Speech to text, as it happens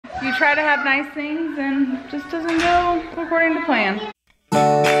You try to have nice things and it just doesn't go according to plan.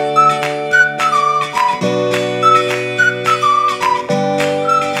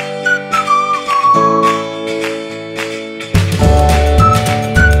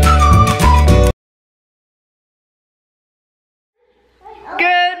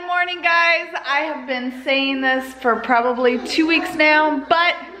 Good morning, guys. I have been saying this for probably 2 weeks now,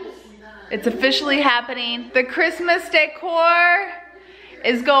 but it's officially happening. The Christmas decor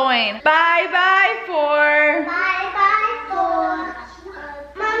is going bye-bye for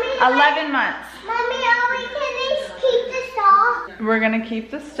Mommy, 11 months. Mommy, are we gonna keep the socks? We're gonna keep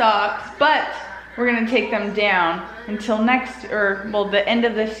the stocks, but we're gonna take them down until the end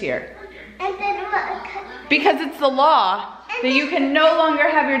of this year. And then Because it's the law that you can no longer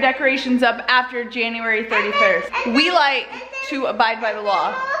have your decorations up after January 31st. We like to abide by the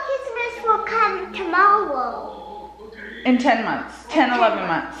law. Christmas will come tomorrow. In 10 months, 10, 11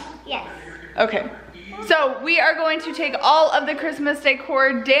 months. Yes. Okay, so we are going to take all of the Christmas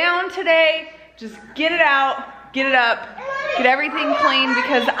decor down today. Just get it out, get it up, get everything clean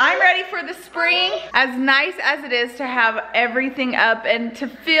because I'm ready for the spring. As nice as it is to have everything up and to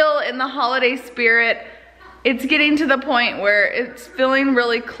feel in the holiday spirit, it's getting to the point where it's feeling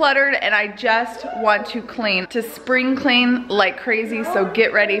really cluttered and I just want to clean. To spring clean like crazy, so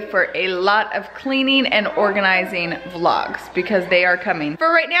get ready for a lot of cleaning and organizing vlogs because they are coming.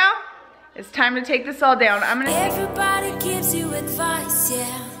 For right now, it's time to take this all down. Everybody gives you advice,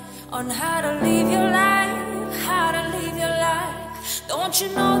 yeah, on how to live your life, how to live your life. Don't you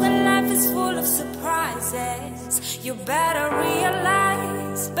know that life is full of surprises? You better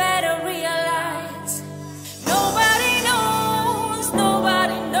realize,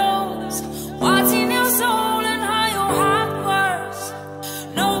 Nobody knows what's in your soul and how your heart works.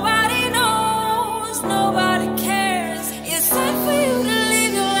 Nobody knows, nobody cares. It's time for you to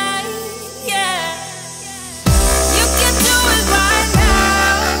live your life, yeah. You can do it right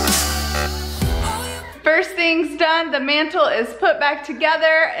now. First thing's done, the mantle is put back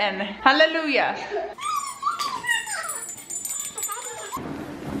together and hallelujah.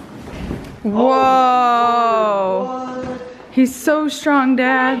 Whoa. He's so strong,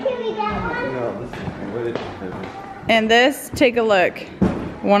 Dad. And this, take a look.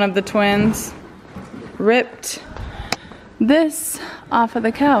 One of the twins ripped this off of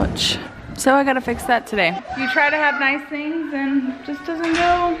the couch. So I gotta fix that today. You try to have nice things and it just doesn't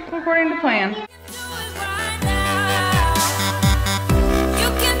go according to plan.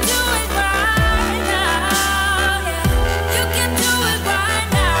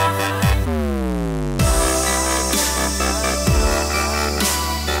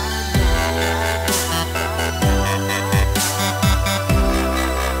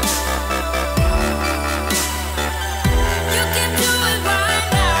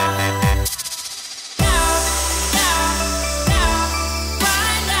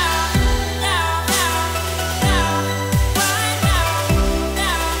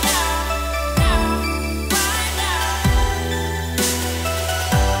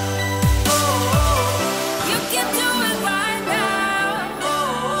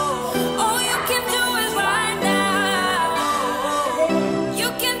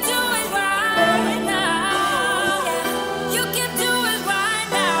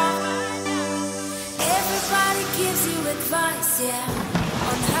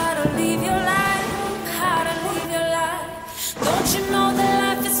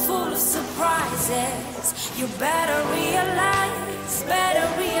 You better realize,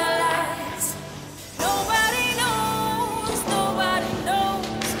 Nobody knows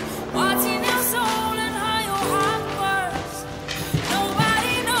what's in your soul and how your heart works.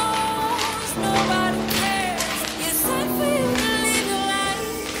 Nobody knows, nobody cares. It's time for you to live your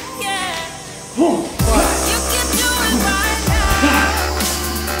life, yeah. You can do it right now.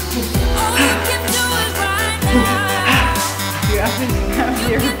 Oh, you can do it right now. You have to have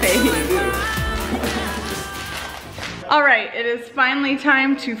your face. All right, it is finally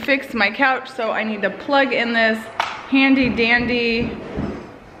time to fix my couch, so I need to plug in this handy dandy,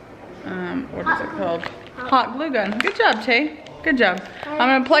 what is it called? Hot glue gun. Good job, Tay. Good job. I'm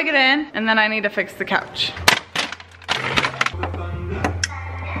gonna plug it in, and then I need to fix the couch.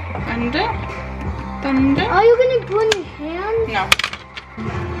 Thunder. Thunder. Are you gonna put in your hands? No.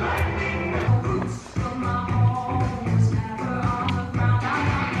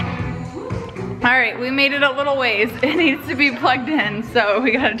 All right, we made it a little ways. It needs to be plugged in, so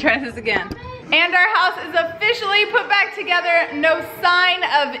we gotta try this again. And our house is officially put back together. No sign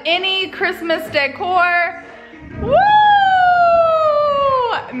of any Christmas decor. Woo!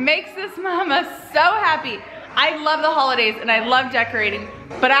 Makes this mama so happy. I love the holidays and I love decorating,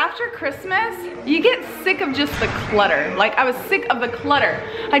 but after Christmas, you get sick of just the clutter. Like, I was sick of the clutter.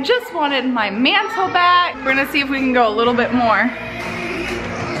 I just wanted my mantle back. We're gonna see if we can go a little bit more.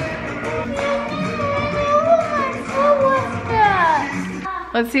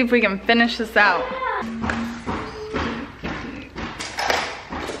 Let's see if we can finish this out.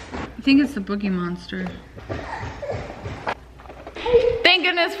 I think it's the Boogie Monster. Thank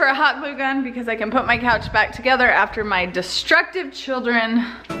goodness for a hot glue gun because I can put my couch back together after my destructive children.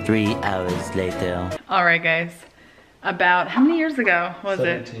 3 hours later. All right, guys. About how many years ago was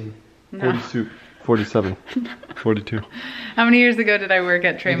 17, it? No. 42, 47, 42. How many years ago did I work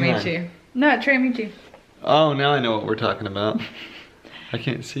at Trey Michi? No, at Trey Michi. Oh, now I know what we're talking about. I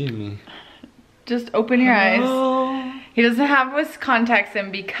can't see me. Just open your eyes. He doesn't have his contacts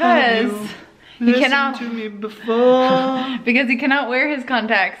in because he cannot. To me before. Because he cannot wear his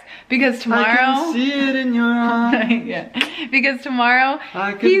contacts. Because tomorrow. I can see it in your eyes. Yeah. Because tomorrow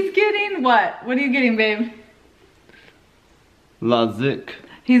he's getting what? What are you getting, babe? LASIK.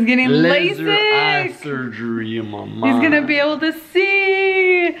 He's getting Laser eye LASIK. surgery in my mind. He's gonna be able to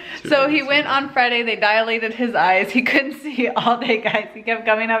see. So he went on Friday, they dilated his eyes. He couldn't see all day, guys. He kept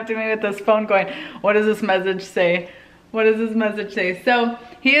coming up to me with this phone going, what does this message say? What does this message say? So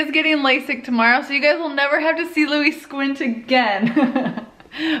he is getting LASIK tomorrow, so you guys will never have to see Louis squint again.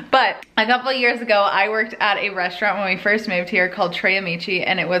 But a couple of years ago, I worked at a restaurant when we first moved here called Trey Amici,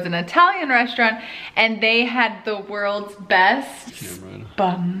 and it was an Italian restaurant, and they had the world's best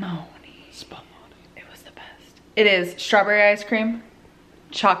spumoni. It was the best. It is strawberry ice cream,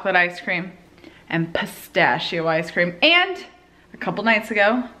 chocolate ice cream, and pistachio ice cream. And a couple nights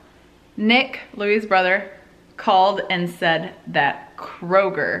ago, Nick, Louis' brother, called and said that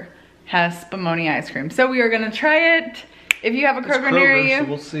Kroger has spumoni ice cream. So we are gonna try it. If you have a Kroger near you, so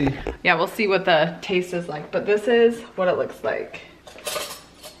we'll see. Yeah, we'll see what the taste is like. But this is what it looks like.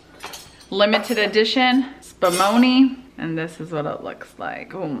 Limited edition spumoni, and this is what it looks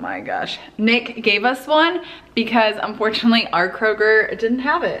like. Oh my gosh. Nick gave us one because unfortunately our Kroger didn't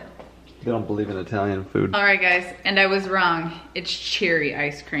have it. They don't believe in Italian food. All right, guys, and I was wrong. It's cherry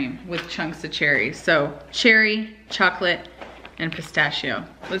ice cream with chunks of cherry. So cherry, chocolate, and pistachio.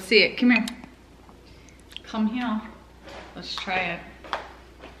 Let's see it. Come here. Come here. Let's try it.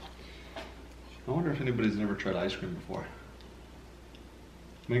 I wonder if anybody's never tried ice cream before.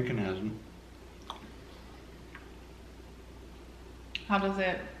 Lincoln hasn't. How does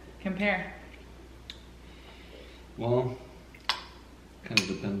it compare? Well, kind of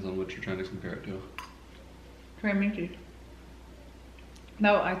depends on what you're trying to compare it to. Trey Michi.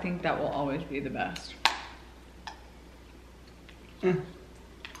 No, I think that will always be the best.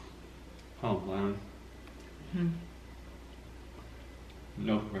 Oh, wow.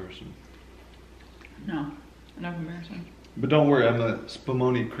 No comparison. No, no comparison. But don't worry, I'm a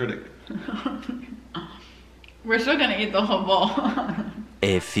spumoni critic. We're still gonna eat the whole bowl.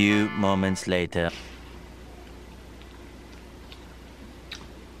 A few moments later.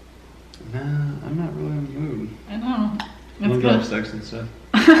 Nah, I'm not really in the mood. I know. I'm It's gonna good. have sex instead.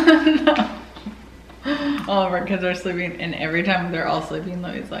 No. All of our kids are sleeping, and every time they're all sleeping,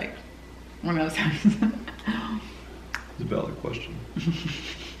 Louis like, we're gonna have sex. It's a valid question.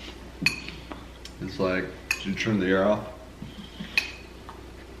 It's like, did you turn the air off?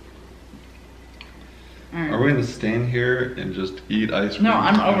 Right. Are we gonna stand here and just eat ice cream? No,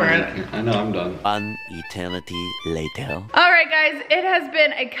 I'm over it. I know, I'm done. One eternity later. All right, guys, it has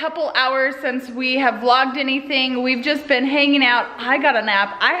been a couple hours since we have vlogged anything. We've just been hanging out. I got a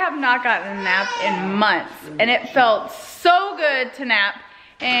nap. I have not gotten a nap in months, and it felt so good to nap.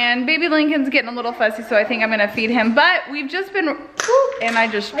 And baby Lincoln's getting a little fussy, so I think I'm gonna feed him. But we've just been, and I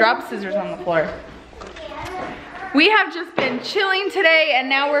just dropped scissors on the floor. We have just been chilling today, and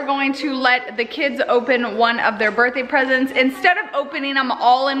now we're going to let the kids open one of their birthday presents. Instead of opening them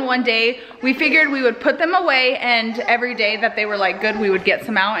all in one day, we figured we would put them away, and every day that they were like good, we would get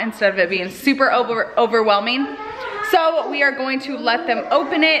some out instead of it being super overwhelming. So we are going to let them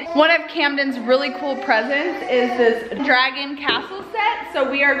open it. One of Camden's really cool presents is this dragon castle set.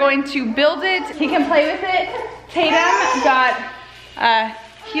 So we are going to build it. He can play with it. Tatum got a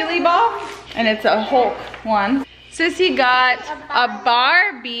Healy ball, and it's a Hulk one. Sissy got a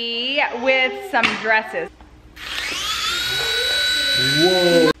Barbie with some dresses.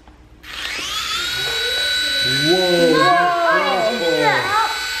 Whoa. Whoa.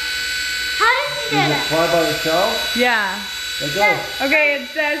 How did you get it? Fly by itself? Yeah. Let's go. Okay, it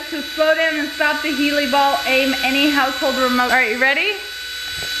says to slow down and stop the Healy ball, aim any household remote. All right, you ready?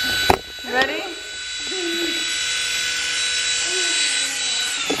 You ready?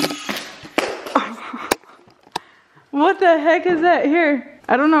 What the heck is that here?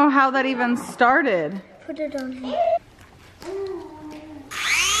 I don't know how that even started. Put it on him.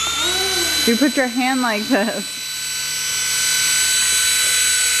 You put your hand like this.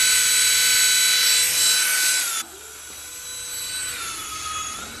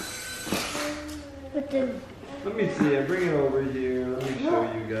 Put the... Let me see it. Bring it over here. Let me show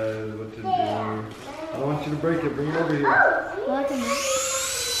you guys what to do. I don't want you to break it. Bring it over here.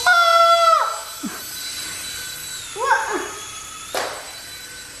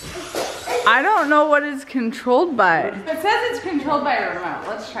 I don't know what it's controlled by. It says it's controlled by a remote.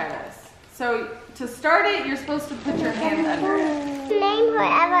 Let's try this. So to start it, you're supposed to put your hand under it. Name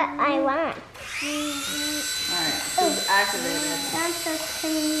whatever I want. Alright, so it's activated. That's just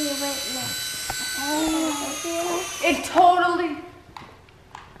telling me right now. It totally No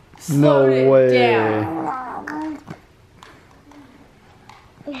slowed it way. down.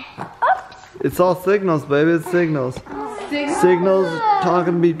 It's all signals, baby. It's signals. Signal? Signals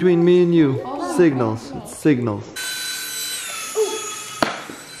talking between me and you. Signals. It's signals.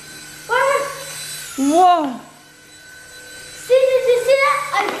 Whoa. See, did you see that?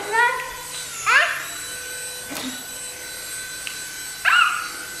 I pressed X.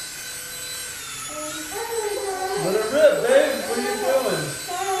 Let it rip, babe. What are you doing?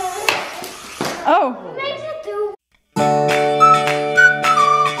 Oh. Makes